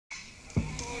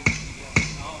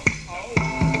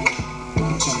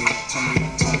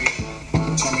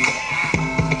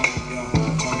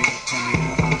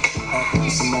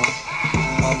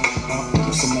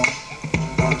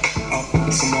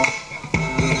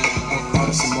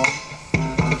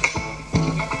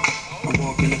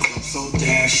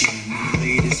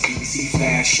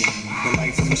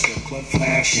club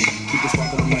flashing, keep the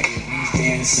sparkle on my earrings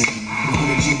dancing.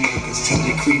 100 G makers, tell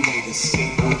the creators,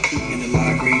 skateboard crew in the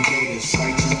line green gators.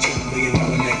 Right to the $1 million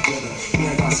neck glitter. We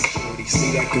had our security,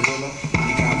 see that gorilla? When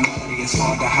you got money, it's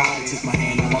hard to hide. Took my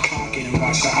hand in my pocket and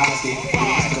watch the eyes there.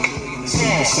 Like a million and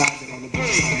supersize it on the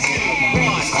bitches hands up like my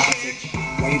name is Isaac.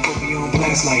 Why you put me on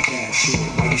blast like that? Shit,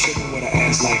 why you shaking with an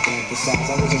ass like that? Besides,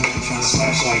 I wasn't really trying to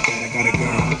slash like that. I got a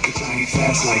girl, bitch, I ain't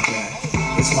fast like that.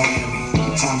 It's Miami,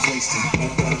 time's wasting.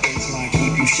 Let that baseline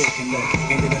keep you shaking. Look,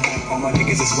 end of the night, all my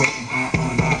niggas is waiting.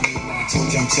 Not me, I told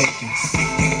you I'm taking.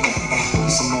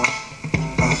 Some more.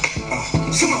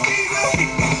 Some more. Some more.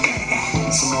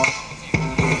 Some more. Some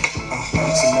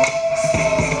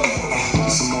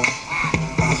more.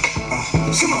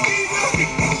 Some more.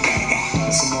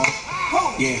 Some more.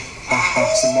 Yeah,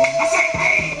 some more. I say, I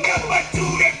ain't never do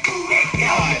that,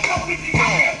 yeah. Don't be the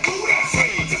guy do that,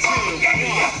 say what you're wrong with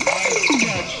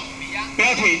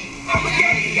I'm a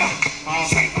gay,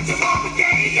 say what you're wrong with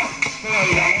Dance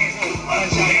too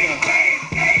much,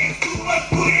 dance too much,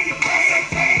 put in your pants.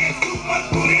 Dance too much,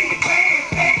 put in your pants.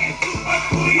 Dance too much,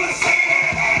 put in your pants.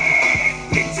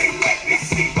 Bitch, let me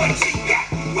see what you got.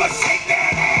 Well, shake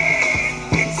that ass.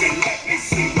 Bitch, let me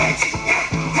see what you got.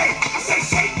 Hey, I say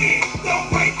shake it, don't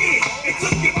break it. It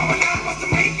took your mama 9 months to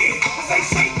make it. I say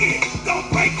shake it, don't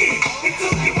break it. It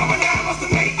took your mama 9 months to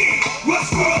make it. Well,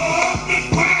 scrub and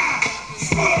grind,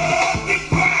 scrub and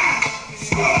grind,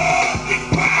 scrub and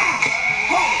grind.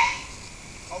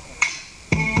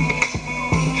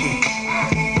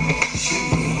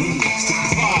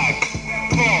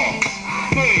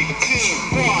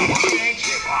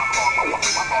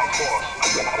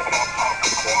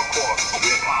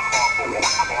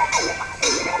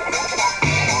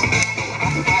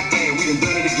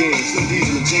 Slim D's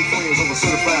and the J friends over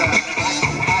certified.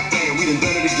 Hot damn, we done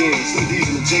done it again. Slim D's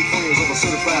and the J friends over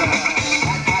certified.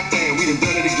 Hot damn, we done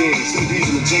done it again. Slim D's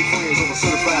and the J friends over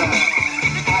certified.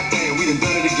 Hot damn, we done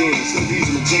done it again. Slim D's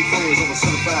and the J friends over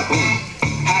certified. Boom.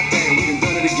 Hot damn, we done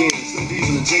done it again. Slim D's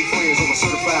and the J friends over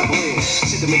certified blend.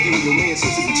 Shit to make you and your man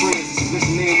sense of the trends. If you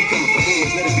listen in, we coming for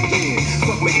hands. Let it begin.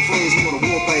 Fuck making friends, we on a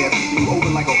warpath. Keeping you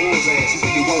open like a whore's ass. You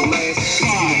think it won't last?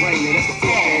 Continue to rain, man. That's the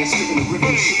forecast. Slipping the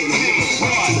river, shit in the middle of the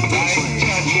rock to the Dutch train.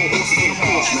 More horses than a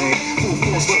horse, man. Full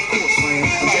force, but of course, man.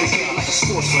 I'm dedicated like a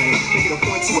sports fan. Make it a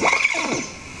point to a...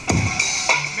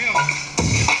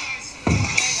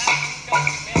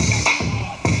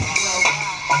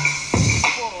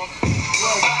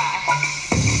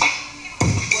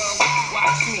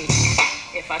 Watch me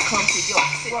if I come to your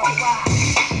city.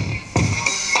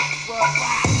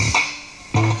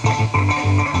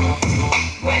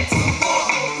 Went too far,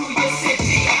 go through your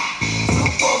city. Too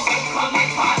far, go come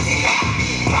and party.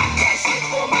 Rock that shit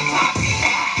for me, copy.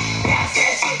 Bounce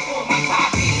that shit for me,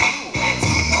 copy. Went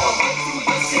too far, go through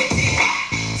your city.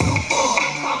 Too far, go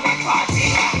come and party.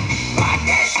 Rock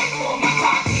that shit for me,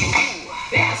 copy.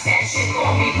 Bounce that shit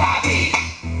for me, copy.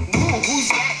 Ooh, who's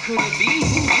that? Could it be?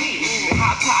 Who is?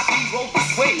 Hot poppy, roll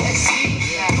this way, let's see.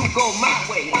 You go my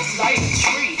way, let's light a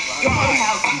tree. Girl,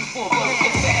 how you for both the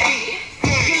fatty.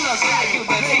 You look like you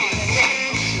the man.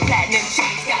 Platinum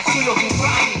cheeks got you looking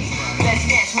grimy. Let's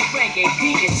dance with reggae,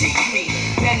 beat and teach me.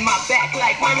 Bend my back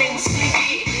like my name was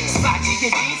Sleepy. Spot you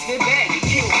your jeans, then barely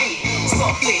kill me.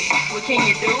 Softly, what can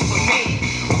you do for me?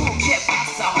 Who kept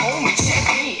us a home and check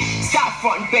me? Stop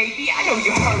frontin', baby, I know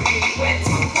you heard me. Went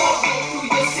too far, go through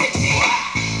your city.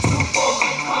 Too far, go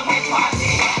come and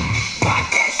party. Rock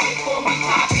that shit for me,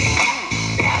 copy.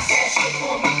 Bounce that shit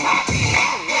for me, copy.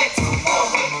 Went too far,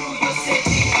 go through your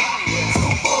city.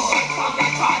 Too far, go come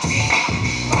and party.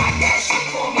 Rock that shit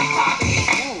for me, copy.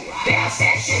 Bounce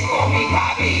that shit for me,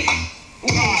 copy.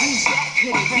 Ooh, who's that?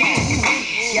 Could it be?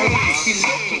 Your life be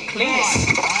looking clean.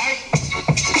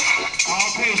 All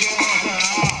patience.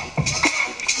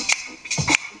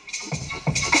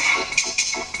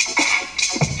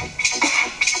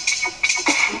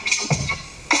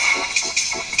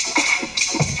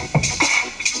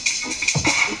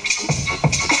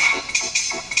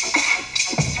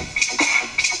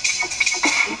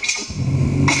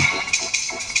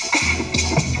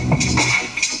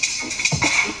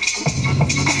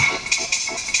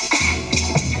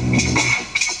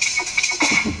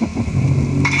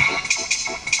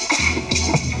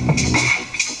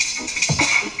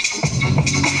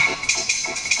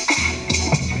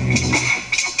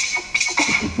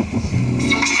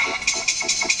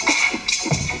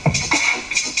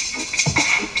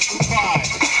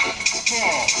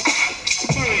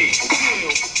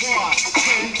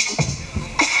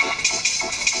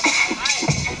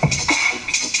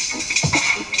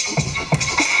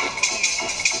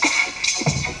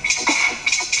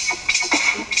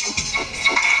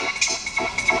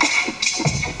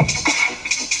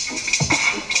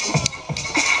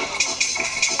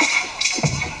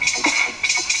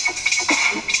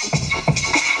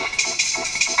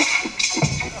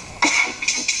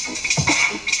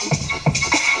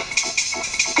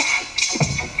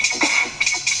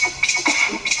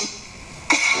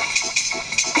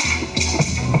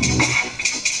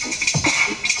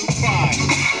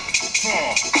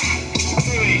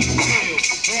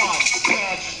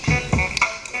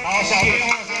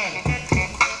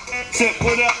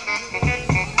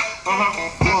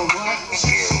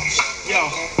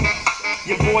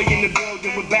 Your boy in the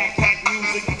building with backpack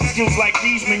music. Skills like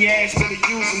these, man, your ass better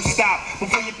use them. Stop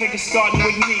before you think of starting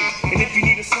with me. And if you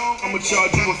need a song, I'ma charge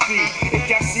you a fee. If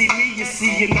y'all see me, you see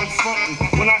you no frontin'.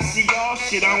 When I see y'all,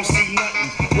 shit, I don't see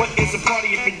nothing. What is a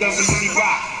party if it doesn't really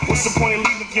rock? What's the point of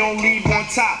leaving if you don't leave on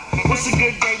top? What's a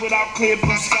good day without clear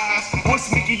blue skies? What's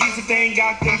Mickey D's if they ain't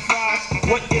got them fries?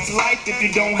 What is life if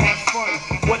you don't have fun?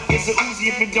 What is a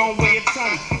Uzi if it don't weigh a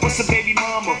ton? What's a baby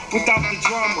mama without the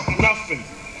drama? Nothing.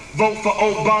 Vote for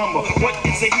Obama. What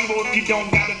is a hero if you don't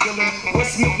got a villain?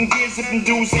 What's milking gears if them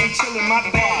dudes ain't chillin'? My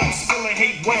bad, I'm spillin'.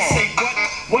 Hate what? Say what?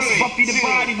 What's Buffy the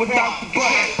body without the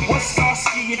butt? What's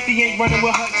Starsky if he ain't running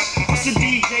with Hutch? What's a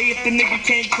DJ if the nigga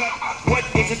can't cut? What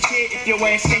is a chair if your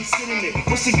ass can't sit in it?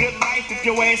 What's a good life if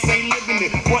your ass ain't living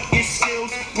it? What is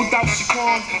skills without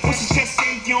Shaquan? What's a chess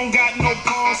game if you don't got no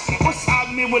pawns? What's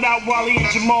Outman without Wally and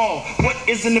Jamal? What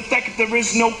is an effect if there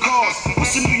is no cause?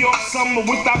 What's a New York summer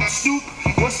without the stoop?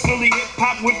 What's Philly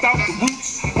hip-hop without the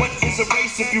roots? What is a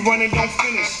race if you run and don't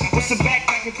finish? What's a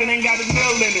backpack if it ain't got a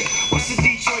mill in it? What's a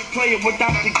Detroit player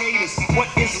without the Gators? What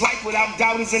is life without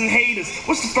doubters and haters?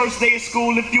 What's the first day of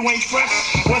school if you ain't fresh?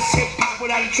 What's hip-hop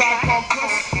without a Tribe Called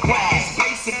Quest? What is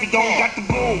bass if you don't got the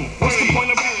boom? What's the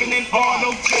point of rapping in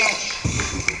auto-tune?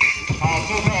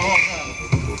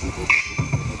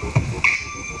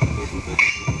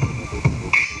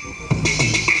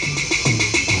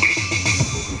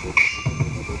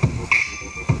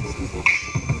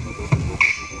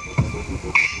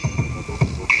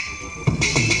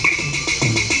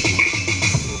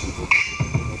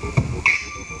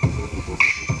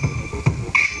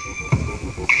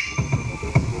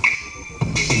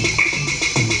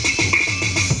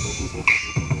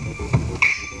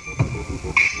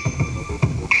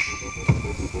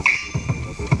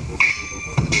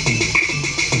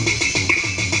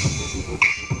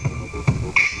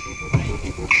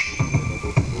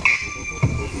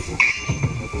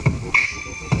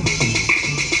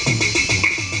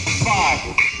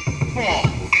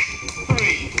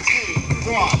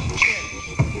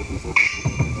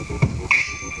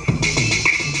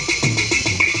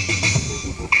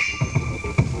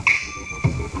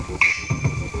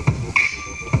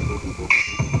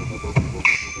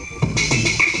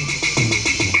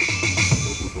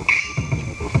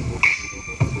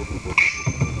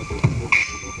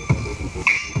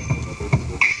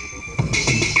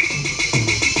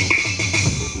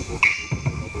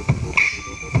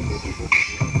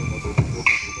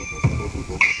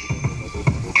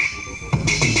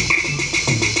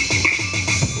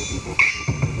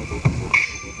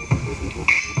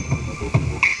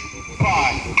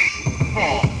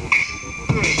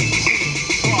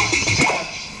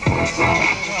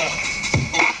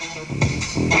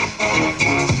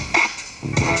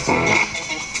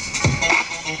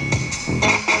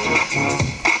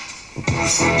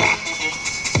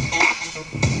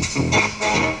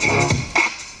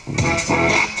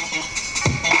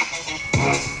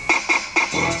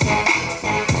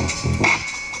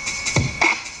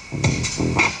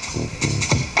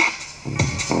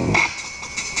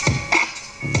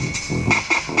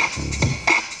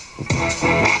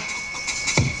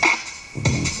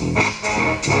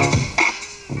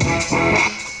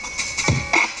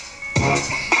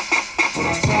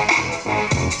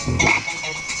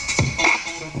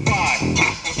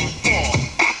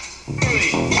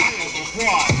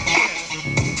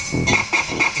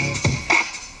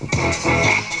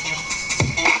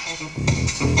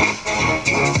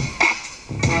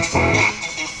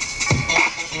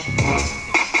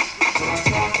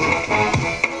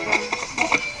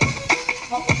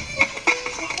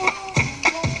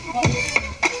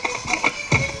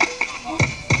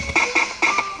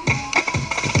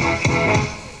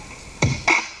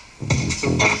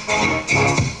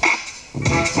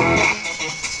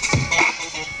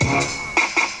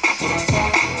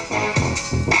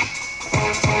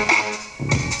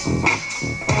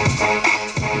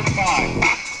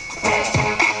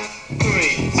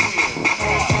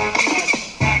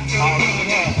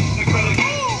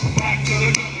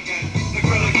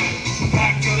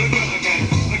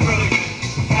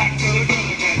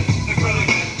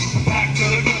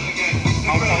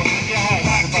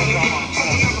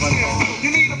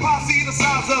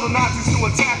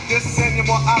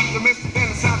 Optimistic than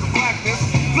the sound of blackness.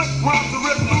 Flip rhymes to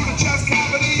rip through the chest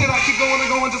cavity, and I keep going and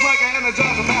going just like an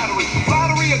energizer battery.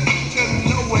 Flattery will get you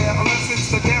nowhere unless it's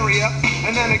the area,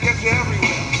 and then it gets you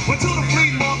everywhere. Went to the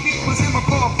flea market, was in my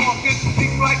car parking.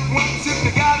 Deep like blunts, if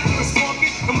you got it, let's spark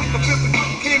it. And with the fifth, the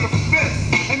cup came a fifth.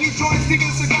 And you joined Steven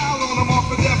Seagal on them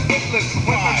off of their fifth list.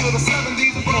 Went back to the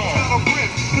 70s and broke out a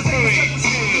bridge. Cause they set the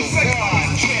scene, say,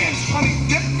 chance. Honey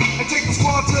dip, and take the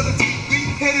squad to the TV.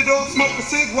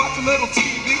 watch a little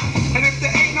TV. And if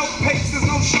there ain't no pace, there's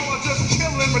no show, I just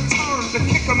chill and return to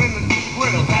kick 'em in the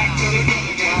grill. Back to the grill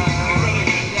again, the grill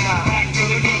again, back to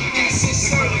the grill again, the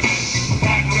grill again,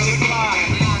 back to the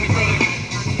grind, the grill again,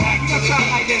 back to the grill again. You gotta try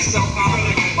like this though,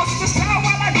 what's the style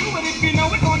while I do it? If you know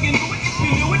it, or you knew it. If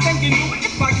you knew it, then you knew it.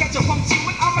 If I catch a pump to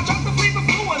it, I'ma drop the flavor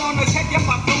fluid on the head, yep,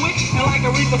 I blew it. And like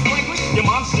Aretha Franklin, your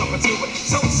mom's jumping to it.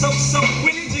 So,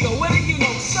 Willie Jiggle, what do you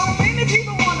know? So many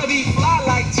people wanna be fly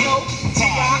like Joe.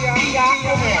 T.I.,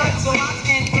 so I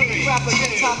and every rapper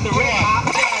can top the red hot.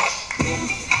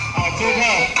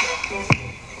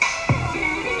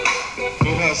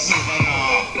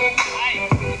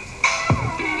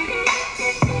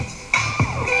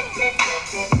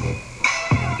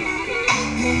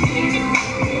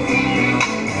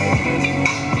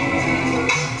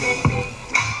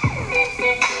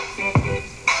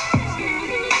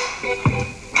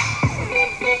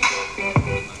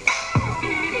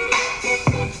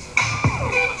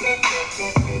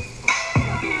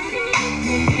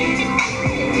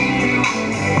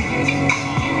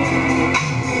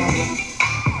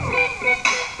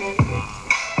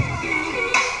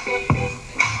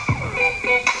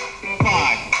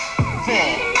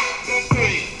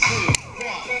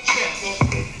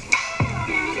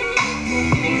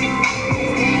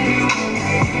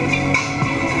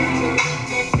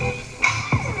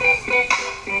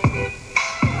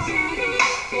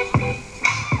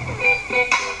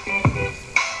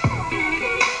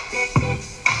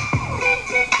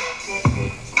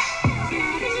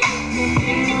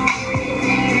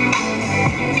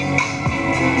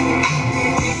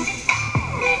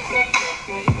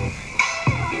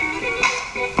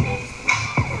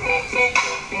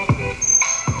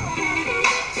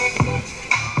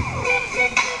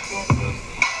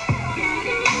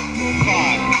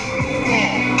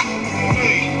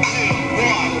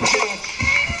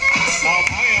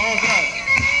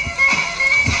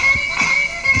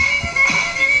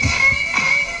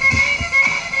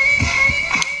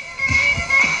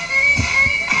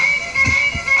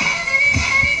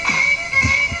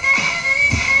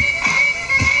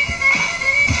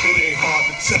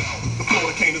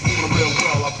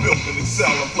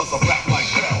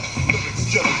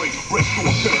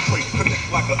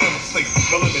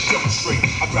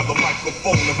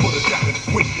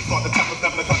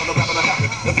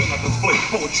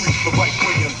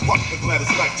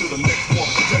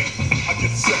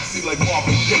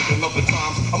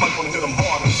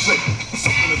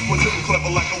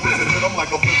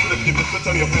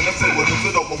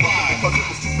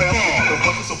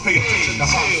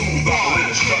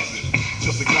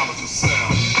 Just acknowledge the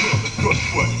sound, feel the good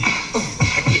foot,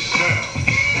 and get down.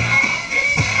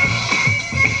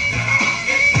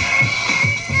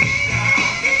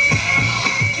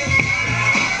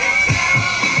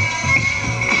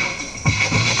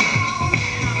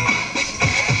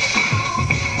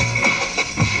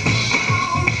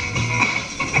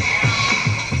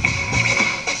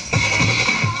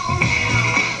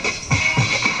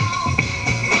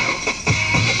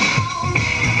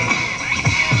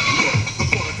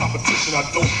 I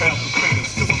don't have the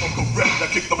trainers, cause I'm correct, I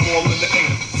kick the ball in the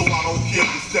air. So I don't care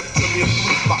if you step to me in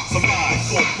 3 spots. I'm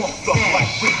so pumped up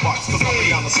like Reeboks, cause I'm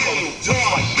down the slow, just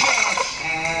like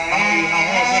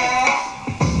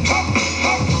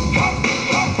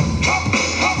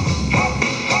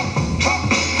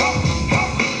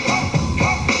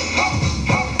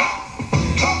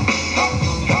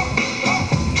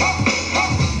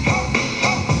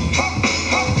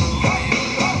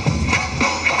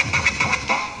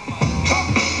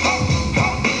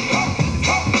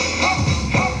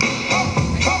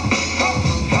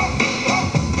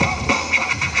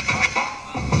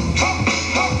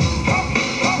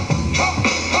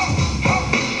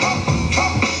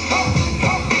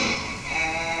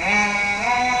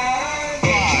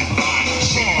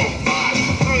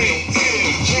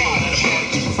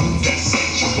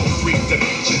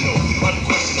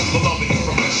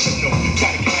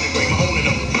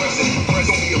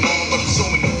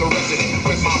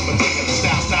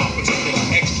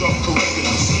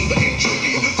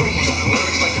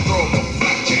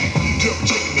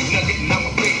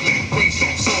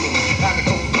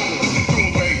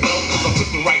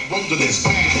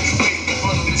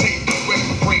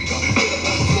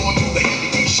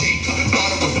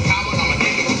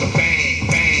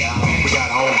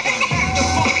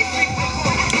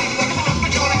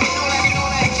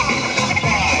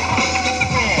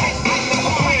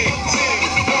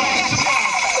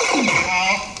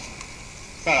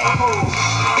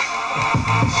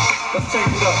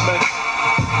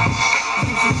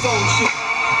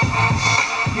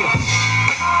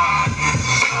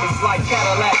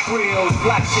Cadillac grills,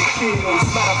 black shit kills.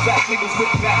 Matter of fact, niggas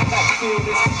with backpack feel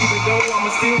this. Even though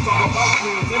I'ma still talk about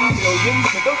reels and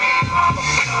millions, nigga.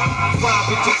 Fine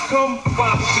bitches come,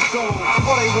 fine bitches go.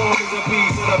 All they want is a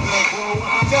piece of the bankroll.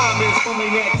 Diamonds from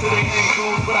their neck to their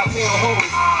ankles, but I tell hoes.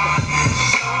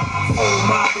 Oh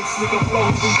my, this nigga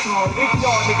flows retard. If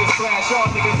y'all niggas trash, y'all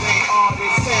niggas ain't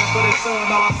artists. Stand for the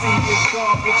sun, all I see is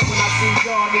garbage. When I see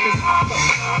y'all niggas,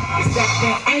 it's that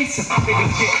ice.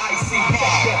 Niggas get icy.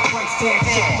 That price tag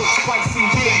shit looks spicy.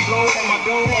 They blow on my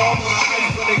dough, all on the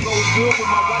ice, but it goes good with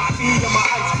my white tea and my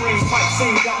ice cream pipe.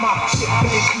 Sing got my shit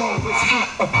big smoke. It's hot,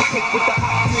 quick with the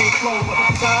hot green flow.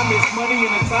 Time is money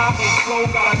and the time is slow.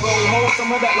 Gotta go hold some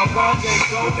of that LeBron James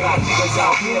dough. Got niggas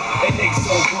out here and they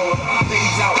so grown.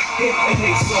 Niggas out here and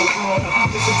they so grown.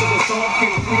 Listen to the song,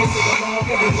 feel free to sing along,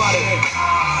 everybody.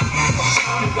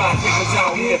 You got niggas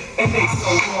out here and they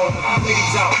so grown.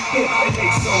 Niggas out here and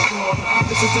they so grown.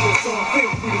 Listen to the song,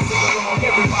 feel free to sing along,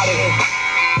 everybody.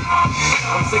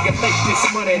 I'm singing, take this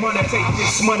money, take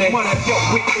this money. Yo,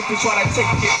 wick if you try to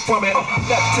take it from it.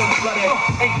 Left and bloody,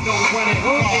 ain't no running,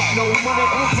 ain't no money.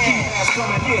 Ski ass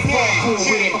coming, yeah, all cool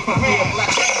with it. Yeah,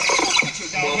 black ass.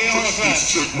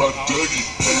 Check my doggy,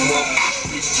 check my,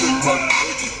 check my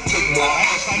doggy, check my,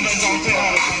 check my, check my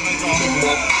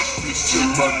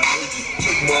doggy,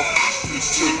 check my, check my,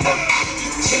 check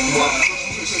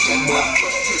my, check my,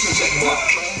 check my, check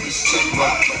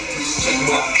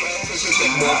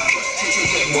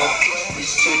my,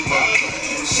 check my,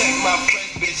 check my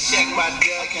fresh bitch, check my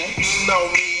duck. You know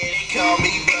me and they call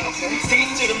me Buck. Stick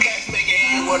to the max, make it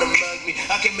ain't wanna mug me.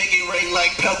 I can make it rain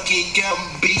like Pelkey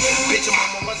Gumby. Bitch, I'm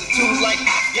on my ones and twos like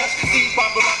yes. These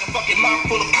poppin' like a fucking mouth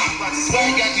full of pop rocks.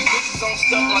 Swag got these bitches on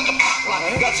stuck like a pop lock.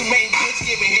 Got your main bitch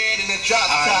giving head in the drop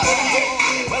top.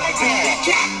 But I can't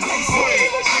get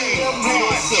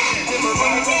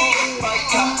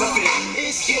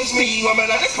excuse me, woman,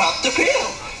 I just popped the pill.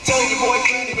 Tell your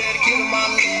boyfriend you better give him my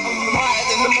meal. I'm higher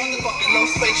than the motherfucking no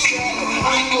space shuttle.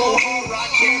 I go hard, I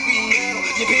can't be metal.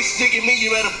 Your bitch digging me, you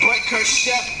better break her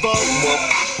shut, bro.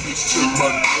 Bitch, check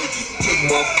my doggy, check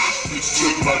my, bitch,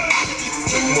 check my doggy,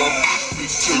 check my,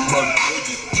 bitch, check my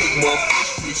doggy, check my,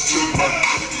 bitch, check my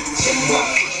doggy, check my,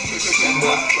 check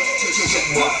my, check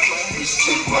my, bitch,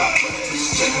 check my,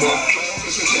 bitch, check my,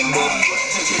 check my,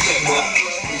 check my,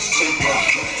 bitch, check my.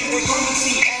 They call me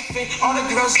TF, all the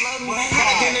girls love me.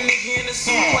 Again and again, the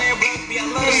song playing rugby. I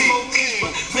love smoke trees,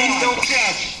 but please don't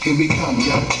catch. Here we come,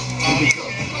 yo. Here we go.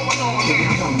 Here we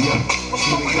come, yo.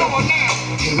 Here we go.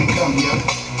 Here we come, yo.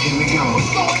 Here we go.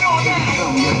 Here we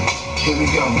come, yo. Here we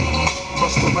go.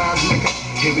 Bust the rhymes, nigga.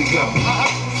 Here we go.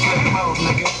 Flip mode,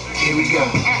 nigga. Here we go.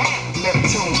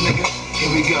 Neptunes, nigga.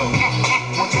 Here we go.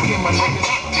 Once again, my nigga.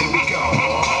 Here we go.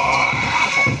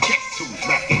 Guess who's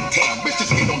back in town? Bitches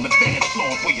get on the dance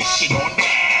floor and put your shit on down.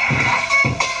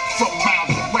 From miles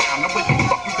around, now when you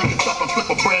fuck you niggas up and flip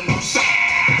a brand new sound.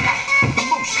 The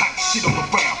most hot shit on the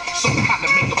ground. So hot to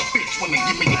make a bitch when they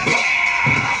give me the back.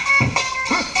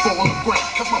 Fall on the ground,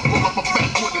 come on, pull up a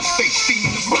backwood and say, see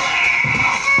the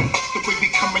ground. The way they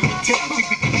come in the town, see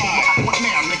we can pull up one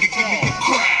now, nigga, give me the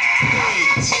crowd.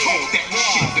 Talk that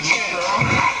shit to me, girl.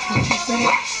 What you say?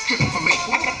 Strip for me.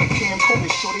 I got the camcorder,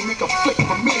 shorty, make a flick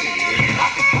for me.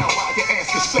 How wild your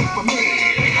ass can slip for me.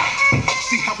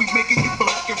 See how we making you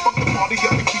black and fuck the party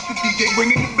up and keep the DJ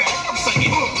bringing it back. I'm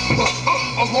saying,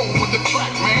 alone with the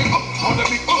track, man. Under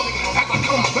me, as I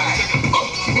come back.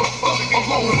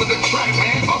 Alone with the track,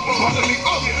 man. Under me,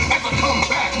 as I come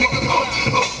back, nigga.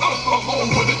 Alone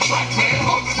with the track, man.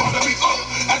 Under me,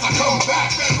 as I come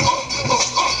back.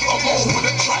 Alone with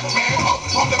the track, man.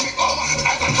 Under me,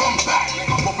 as I come back.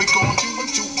 What we gonna do in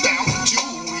 2002?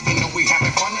 Even though we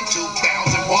having fun in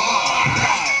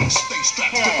 2001. Stay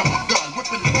strapped, gripping my gun,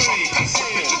 whipping the trunk, passing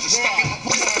bitches and stacking my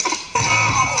wood.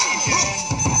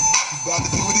 About to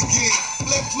do it again.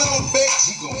 Flip mode, bitch.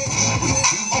 We gon' do it.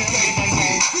 Okay,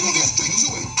 we gon' get straight to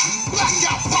it.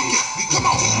 Blackout, fuck it. Come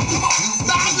on, come on.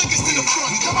 Nah, niggas to the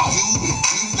front. Come on.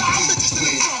 Nah, bitches to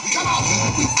the front. Come on.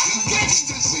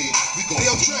 Gangsters. We gon'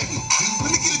 Yo, Trey,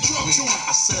 let me get a drum to him.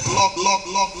 I said, lock,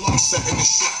 setting the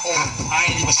shit off. I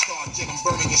ain't even started yet, I'm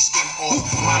burning your skin off.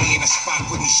 Mommy in a spot,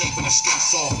 pretty shaping the skin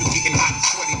soft. You getting hot and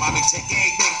sweaty, mommy, take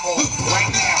everything off. Right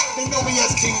now, they know me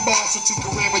as King Boss with 2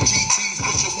 Carrera GTs.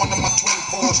 Pushing one of my twin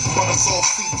Porsche. Butters off,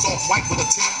 seats off, white with a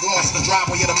tint gloss. The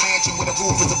driveway of the mansion with a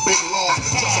roof is a big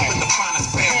loft. Dress up in the finest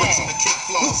fabrics on the kick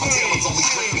floors. My tailor's only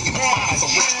gravy in the finest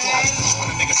of rich cloths. Just when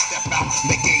a nigga step out,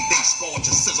 make everything scorch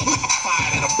and sizzle. I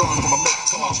fire and I burn from a lit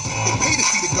torch. They pay to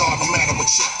see the guard no matter what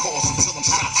shit costs. Until them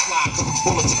shots fly, cause them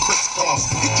bullets are crisscross.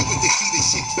 Hit you with the heat and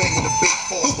shit, banging the big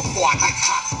force. Before I get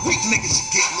hot, weak niggas should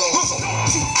get lost. So,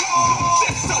 too cold,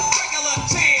 that's so regular.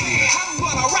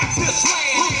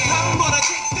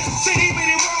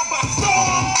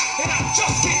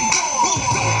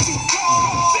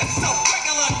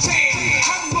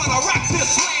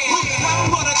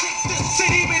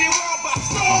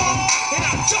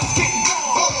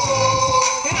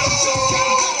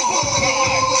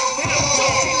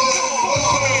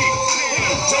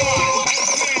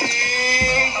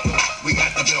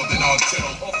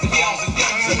 tilt. We got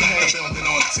the building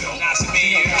on tilt.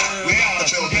 We got the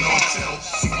building on tilt.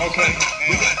 Okay,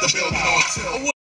 we got the building on tilt.